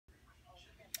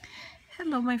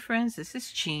Hello my friends, this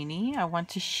is Jeannie. I want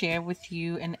to share with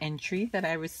you an entry that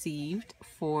I received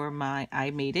for my I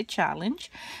Made It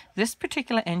challenge. This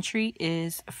particular entry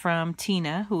is from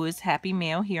Tina, who is Happy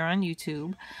Mail here on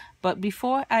YouTube. But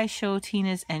before I show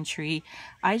Tina's entry,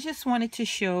 I just wanted to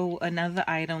show another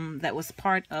item that was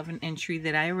part of an entry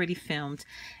that I already filmed.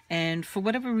 And for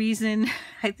whatever reason,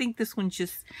 I think this one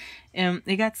just,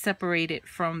 it got separated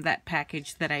from that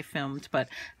package that I filmed. But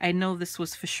I know this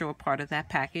was for sure part of that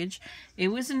package. It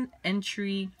was an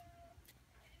entry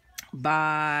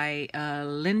by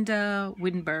Linda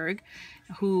Wittenberg,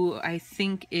 who I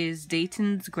think is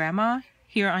Dayton's grandma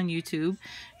here on YouTube.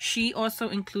 She also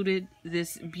included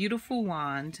this beautiful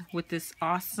wand with this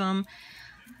awesome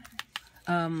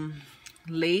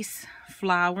lace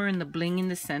flower and the bling in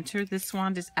the center. This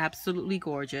wand is absolutely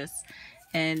gorgeous,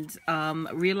 and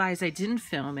realized I didn't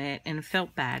film it and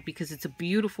felt bad because it's a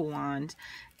beautiful wand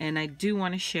and I do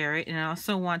want to share it. And I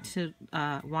also want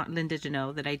Linda to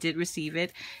know that I did receive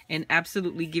it and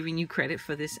absolutely giving you credit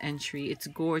for this entry. It's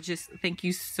gorgeous. Thank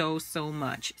you so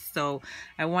much. So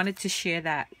I wanted to share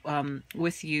that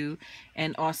with you,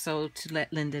 and also to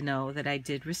let Linda know that I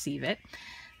did receive it.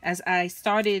 As I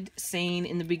started saying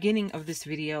in the beginning of this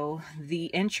video,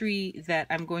 the entry that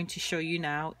I'm going to show you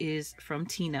now is from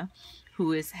Tina,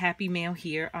 who is Happy Mail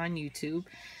here on YouTube.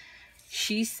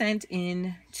 She sent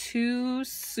in two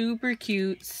super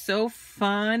cute, so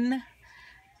fun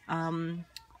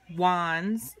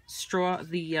wands,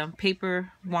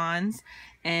 paper wands,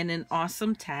 and an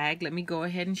awesome tag. Let me go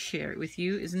ahead and share it with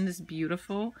you. Isn't this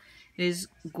beautiful? It is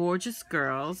gorgeous,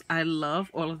 girls. I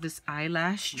love all of this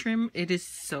eyelash trim. It is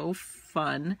so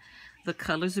fun. The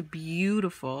colors are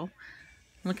beautiful.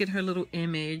 Look at her little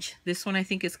image. This one I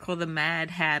think is called the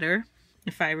Mad Hatter,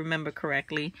 if I remember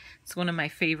correctly. It's one of my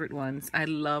favorite ones. I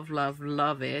love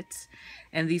it.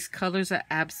 And these colors are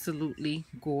absolutely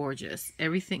gorgeous.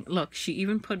 Everything, look, she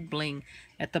even put bling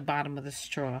at the bottom of the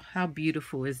straw. How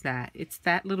beautiful is that? It's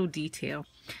that little detail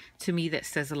to me that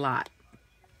says a lot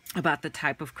about the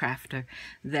type of crafter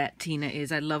that Tina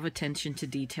is. I love attention to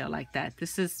detail like that.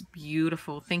 This is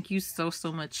beautiful. Thank you so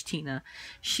much, Tina.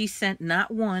 She sent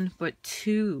not one but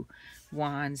two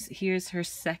wands. Here's her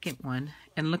second one,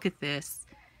 and look at this.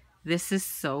 This is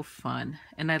so fun,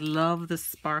 and I love the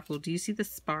sparkle. Do you see the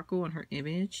sparkle on her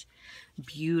image?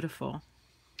 Beautiful.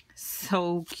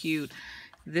 So cute.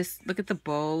 This, look at the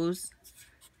bows.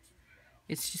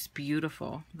 It's just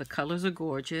beautiful. The colors are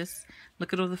gorgeous.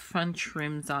 Look at all the fun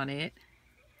trims on it.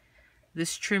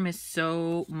 This trim is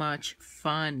so much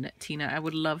fun, Tina. I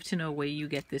would love to know where you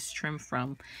get this trim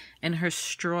from. And her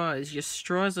straws. Your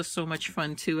straws are so much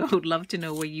fun too. I would love to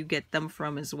know where you get them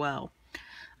from as well.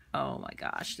 Oh my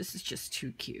gosh, this is just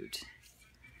too cute.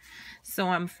 So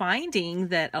I'm finding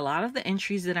that a lot of the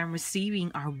entries that I'm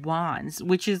receiving are wands,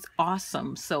 which is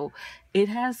awesome. So it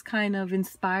has kind of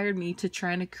inspired me to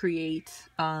try to create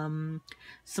some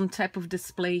type of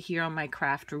display here on my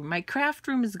craft room. My craft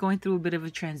room is going through a bit of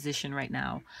a transition right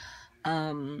now.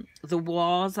 The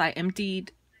walls, I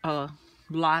emptied a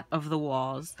lot of the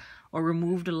walls, or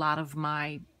removed a lot of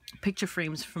my picture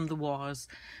frames from the walls,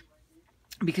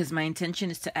 because my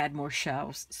intention is to add more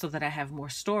shelves so that I have more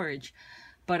storage.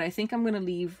 But I think I'm going to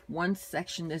leave one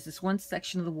section. There's this one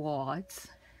section of the wall. It's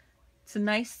a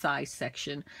nice size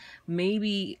section.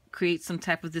 Maybe create some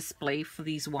type of display for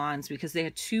these wands, because they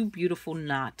are too beautiful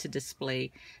not to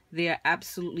display. They are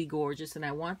absolutely gorgeous, and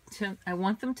I want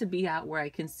them to be out where I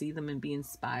can see them and be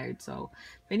inspired. So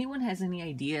if anyone has any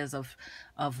ideas of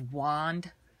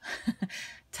wand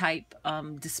type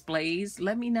displays,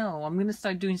 let me know. I'm gonna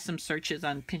start doing some searches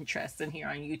on Pinterest and here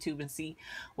on YouTube and see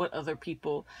what other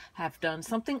people have done,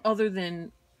 something other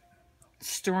than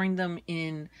storing them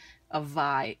in a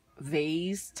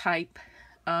vase type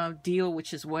deal,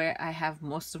 which is where I have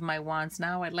most of my wands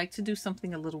now. I'd like to do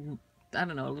something a little, I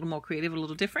don't know, a little more creative, a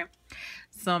little different.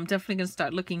 So I'm definitely gonna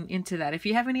start looking into that. If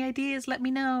you have any ideas, let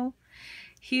me know.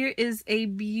 Here is a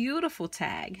beautiful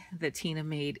tag that Tina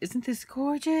made. Isn't this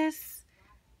gorgeous?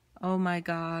 Oh my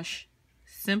gosh.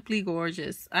 Simply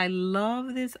gorgeous. I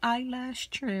love this eyelash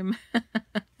trim.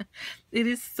 It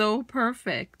is so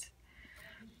perfect.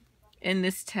 And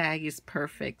this tag is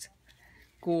perfect.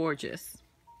 Gorgeous.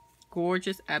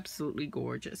 Gorgeous. Absolutely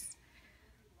gorgeous.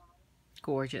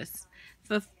 Gorgeous.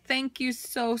 So thank you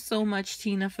so much,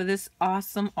 Tina, for this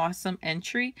awesome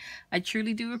entry. I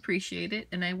truly do appreciate it,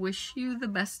 and I wish you the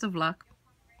best of luck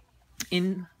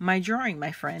in my drawing,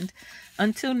 my friend.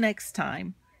 Until next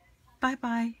time, bye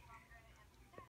bye.